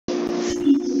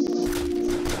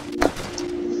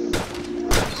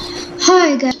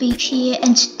Hi guys, Beach here,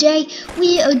 and today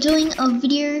we are doing a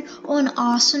video on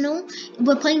Arsenal.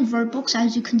 We're playing Roblox,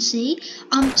 as you can see.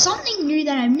 Something new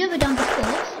that I've never done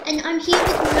before, and I'm here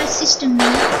with my sister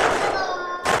Mia.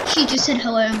 Hello. She just said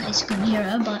hello in case you couldn't hear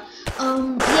her, but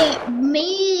yeah,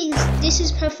 this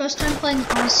is her first time playing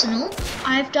Arsenal.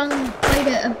 I've played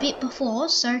it a bit before,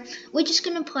 so we're just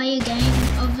gonna play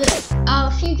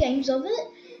a few games of it.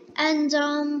 And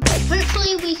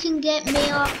hopefully we can get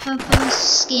Mia her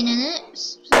first skin in it.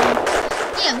 So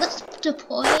yeah, let's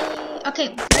deploy.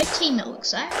 Okay, red team it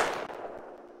looks like.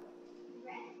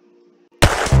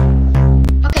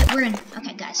 Okay, we're in.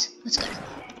 Okay guys, let's go.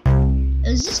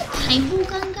 Is this a paintball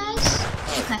gun, guys?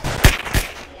 Okay.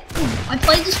 Ooh, I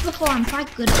played this before, I'm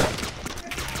quite good at it.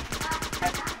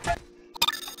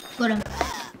 Got him.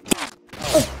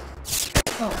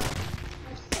 Oh.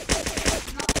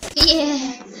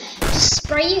 Yeah.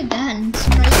 Spray your gun.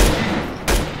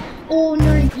 Oh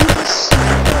no, you can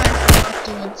sniper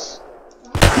afterwards.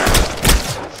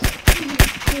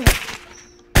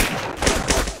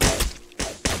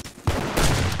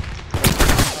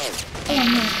 Oh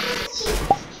no.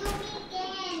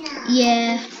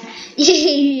 Yeah.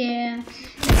 Yeah.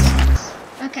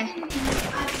 Okay.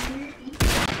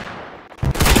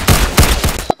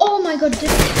 Oh my god,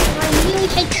 I nearly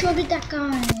headshotted that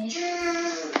guy.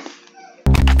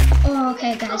 Oh,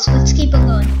 okay guys, let's keep on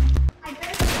going.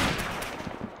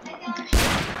 Okay.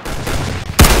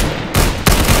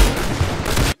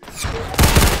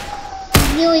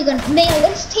 I'm nearly gonna... Mia,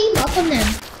 let's team up on them.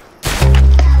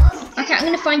 Okay, I'm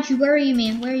gonna find you. Where are you,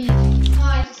 Mia? Where are you? Oh,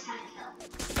 I just had to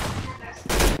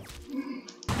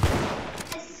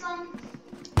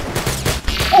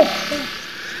kill.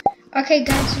 Oh! Okay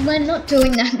guys, we're not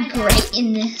doing that great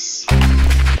in this.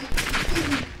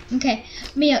 Okay,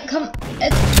 Mia, come...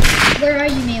 where are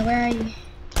you, Mia? Where are you?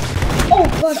 Oh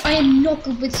god, I am not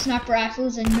good with sniper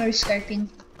rifles and no scoping.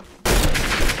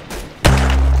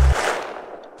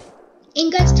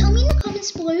 And guys, tell me in the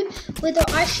comments below whether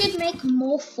I should make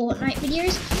more Fortnite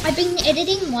videos. I've been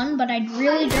editing one, but I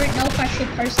really don't know if I should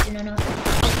post it or not.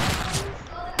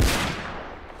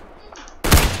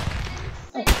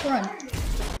 Oh, run.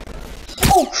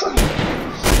 Oh crap!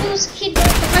 There was a kid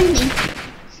right behind me.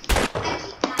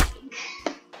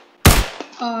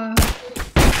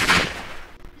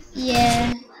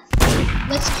 Yeah.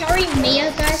 Let's carry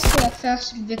Mia, guys, to our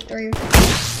first victory.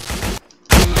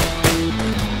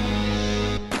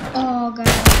 Oh god.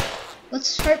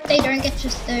 Let's hope they don't get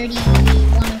just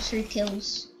 31 or 3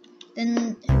 kills.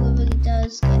 Then whoever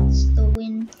does gets the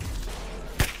win.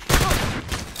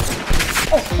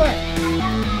 Oh crap.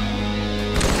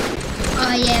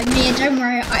 Oh yeah, Mia, don't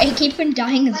worry. I keep on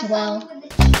dying as well.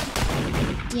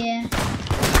 Yeah.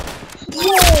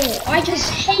 Whoa! I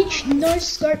just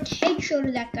no-scoped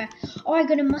headshotted that guy. Oh, I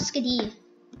got a musketeer.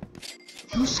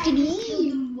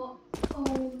 Musketeer!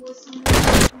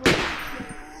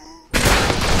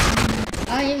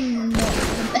 I am not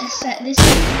the best at this.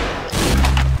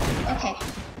 Okay.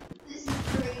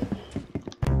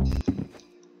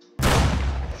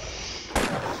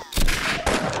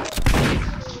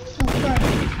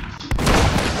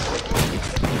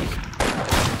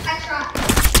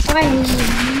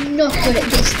 I'm not good at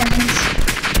this, guys.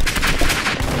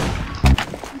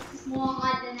 This is more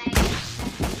hard than I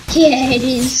expected. Yeah, it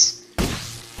is.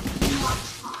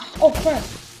 Oh crap!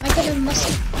 I got a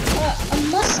musket. A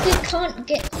musket can't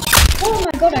get. Oh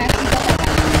my god! I actually got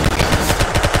that.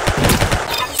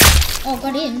 Oh,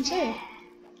 got in too.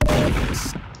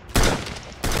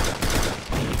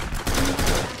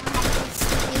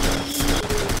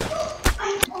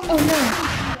 Oh no!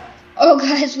 Oh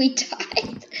guys, we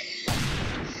died.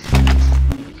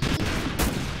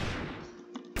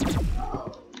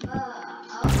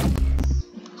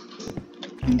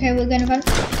 Okay, we're gonna run.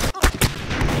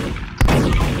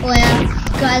 Wow,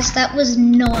 guys, that was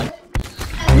not.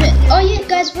 Oh yeah,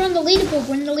 guys, we're on the leaderboard.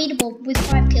 We're on the leaderboard with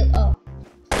 5 kills. Oh,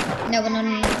 no, we're not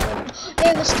on the leaderboard.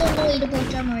 Yeah, we're still on the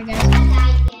leaderboard. Don't worry, guys.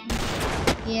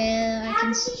 Yeah, I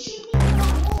can see.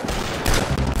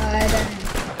 I don't know.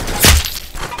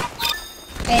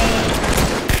 Hey.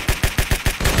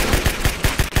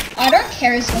 I don't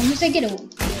care as long as I get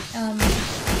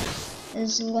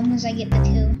as long as I get the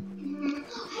kill.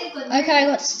 Okay, I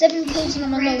got 7 kills and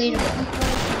I'm on the leaderboard.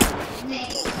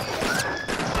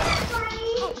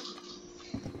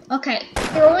 Okay,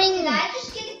 throwing. I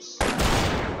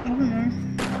don't know.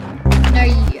 No,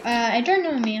 I don't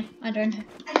know, Mia. I don't know.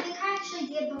 I think I actually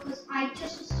did because I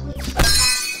just switched.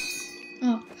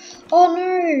 Oh. Oh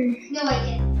no. No, I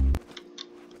didn't.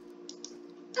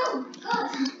 Oh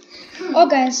god. Oh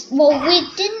guys, well we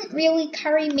didn't really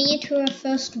carry Mia to her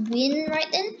first win right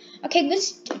then. Okay,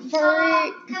 let's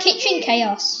vote Kitchen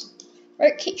Chaos.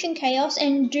 Vote Kitchen Chaos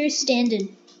and do standard.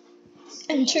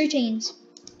 And 2 teams.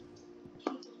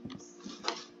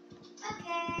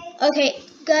 Okay,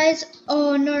 guys,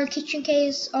 oh no, Kitchen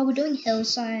Chaos, oh we're doing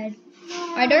Hillside.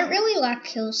 I don't really like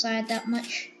Hillside that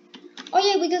much. Oh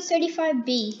yeah, we got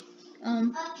 35B.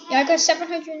 Yeah, I got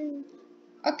 700.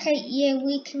 Okay, yeah,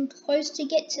 we can close to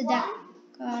get to that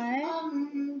guy.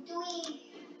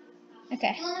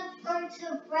 Okay. Do you want to go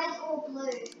to red or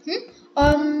blue?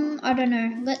 I don't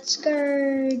know. Let's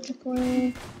go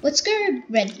blue. Let's go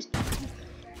red.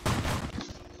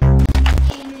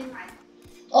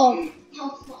 Oh.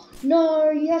 No,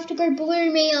 you have to go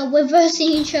blue, Mia. We're versing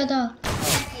each other.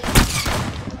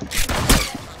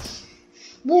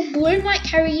 Well, blue might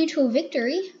carry you to a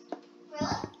victory.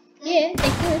 Really? Yeah, they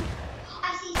could.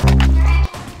 I see.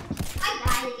 I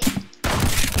died again.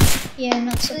 Yeah,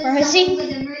 not surprising.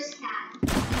 With a moose cat.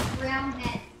 Brown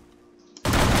head.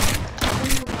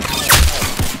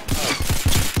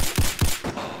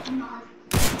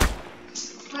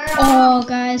 Oh,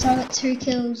 guys, I got 2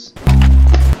 kills.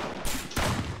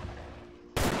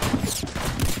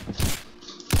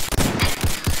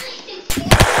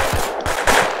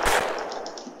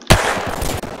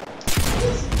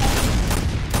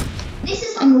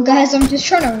 Guys, I'm just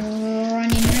trying to run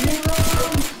in right now.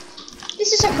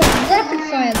 This is like a rapid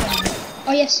fire gun.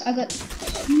 Oh yes, I got.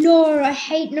 No, I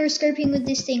hate no scoping with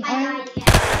this thing.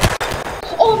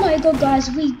 Oh my god, guys,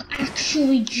 we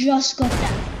actually just got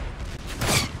that.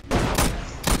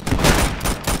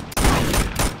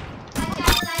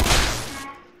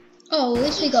 Oh, at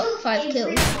least we got 5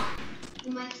 kills.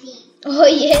 Oh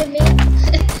yeah, man.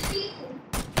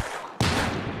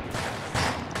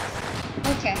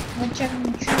 Okay, I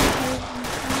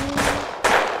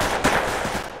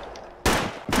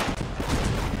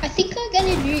think I'm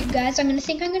gonna do, guys. I'm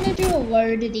gonna do a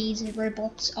load of these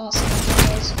Roblox awesome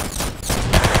videos.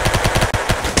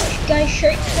 Guys,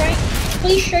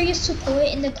 please show your support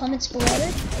in the comments below.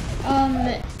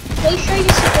 Please show your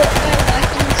support by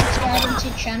liking and subscribing to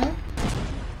the channel.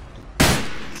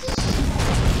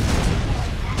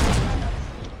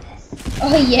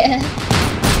 Oh yeah.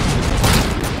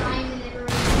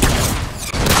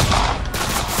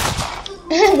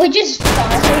 We're just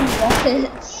firing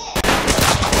rockets.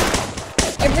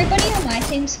 Everybody on my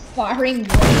team's firing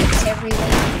rockets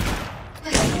everywhere.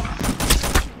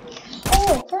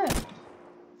 Oh, crap.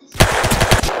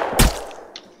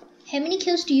 How many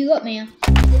kills do you got, Mia?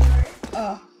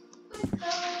 Oh.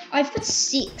 I've got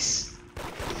 6.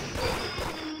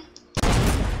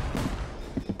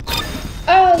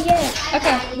 Oh, yeah.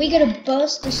 Okay, we got a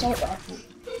burst assault rifle.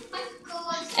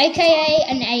 AKA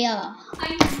an AR.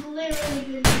 I'm literally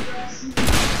doing this.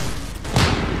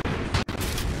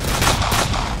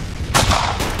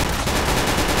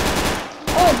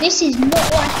 Oh, this is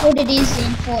not like what it is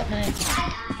in Fortnite.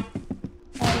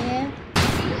 Oh yeah.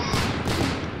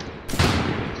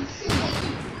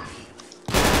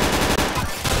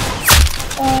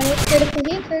 Oh, critical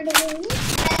here, critical here.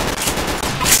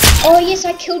 Oh yes,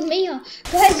 I killed Mia.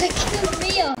 Guys, I killed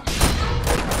Mia.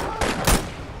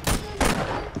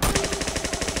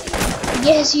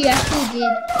 Yes, you actually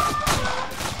did.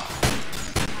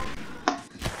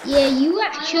 Yeah, you were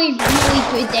actually really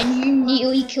good then. You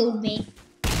nearly killed me.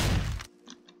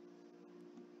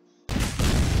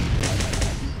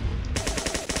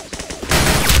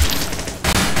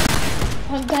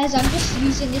 Oh, guys, I'm just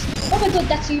using this. Oh my god,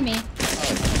 that's you, man.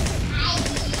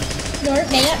 No,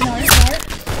 Mia, no.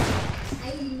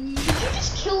 Did you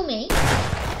just kill me?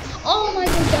 Oh my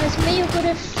god, guys, Mia got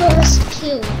her first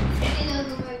kill.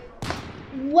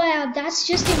 Wow, that's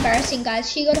just embarrassing, guys.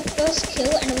 She got her first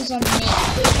kill and it was on me.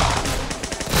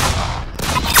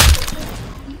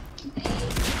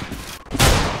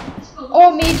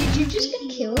 Oh, Mia, did you just get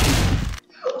killed?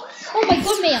 Oh my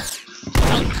god, Mia.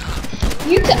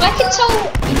 You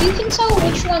can tell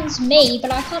which one's me,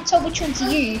 but I can't tell which one's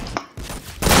you.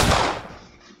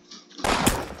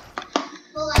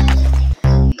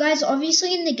 Guys,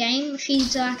 obviously in the game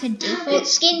she's like a default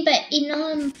skin, but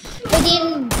in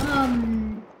within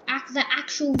the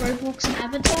actual Roblox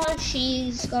avatar,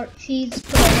 she's put a lot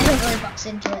of Robux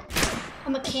into it.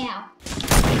 I'm a cow.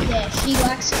 Yeah, she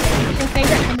likes her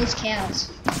favorite animal's cows.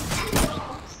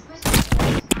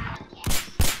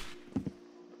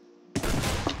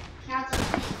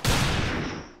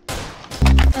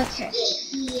 Okay.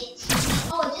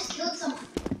 Oh, I just killed someone.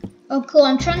 Oh, cool.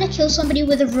 I'm trying to kill somebody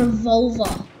with a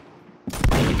revolver.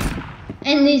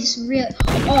 And there's real.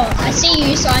 Oh, I see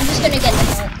you, so I'm just gonna get the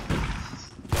help.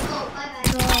 Oh,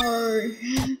 bye-bye.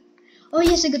 No.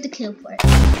 yes, I got the kill for it.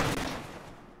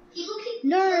 People keep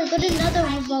No, I got killing another me. I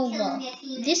keep revolver. killing their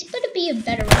teammates. This better be a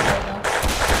better revolver.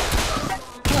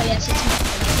 Oh yes, it's not.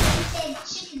 You said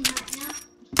chicken right now.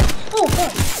 Oh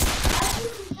god.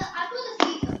 I've got a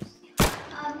few kills.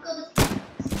 I've got a few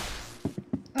kills.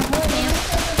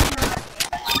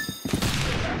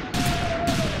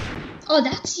 Oh,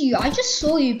 that's you. I just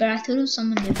saw you, but I thought it was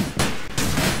someone different.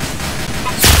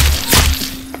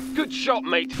 Good shot,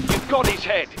 mate. You've got his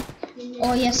head.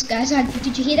 Oh yes, guys.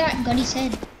 Did you hear that? Got his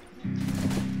head.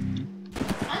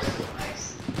 That was the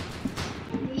worst.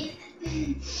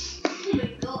 Oh my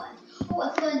god. Oh,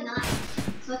 I've got a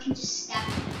knife, so I can just stab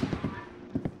it.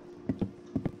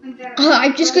 I'm very.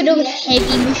 I've just got a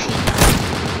heavy machine.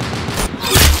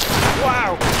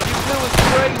 Wow, you blew us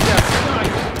brains out.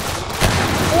 Nice.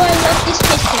 Oh, I love this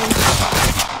pistol.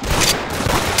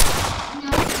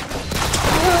 No.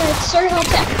 Oh, it's so hard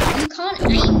to. You can't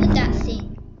aim with that thing.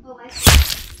 Oh, I see.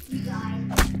 You died.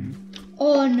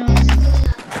 Oh no. That's good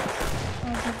enough.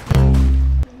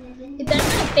 It better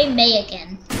not be me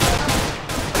again.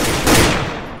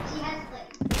 She has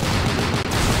like.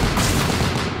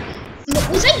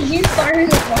 Was that you firing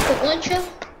a rocket launcher?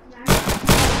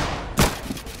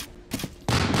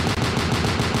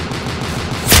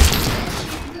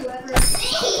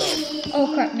 Oh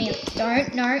crap me.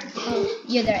 Don't, no. Oh,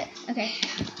 you're there. Okay.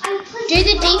 Do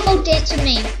the default dance with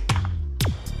me.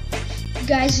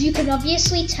 Guys, you can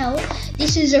obviously tell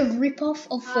this is a rip-off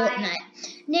of Fortnite.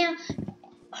 Now,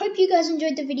 hope you guys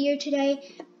enjoyed the video today.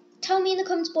 Tell me in the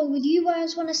comments below, would you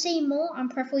guys want to see more? I'm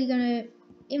preferably going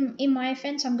to, in my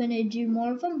offense, I'm going to do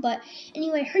more of them. But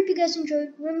anyway, hope you guys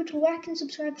enjoyed. Remember to like and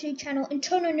subscribe to the channel and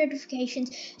turn on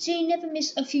notifications so you never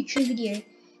miss a future video.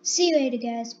 See you later,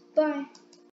 guys. Bye.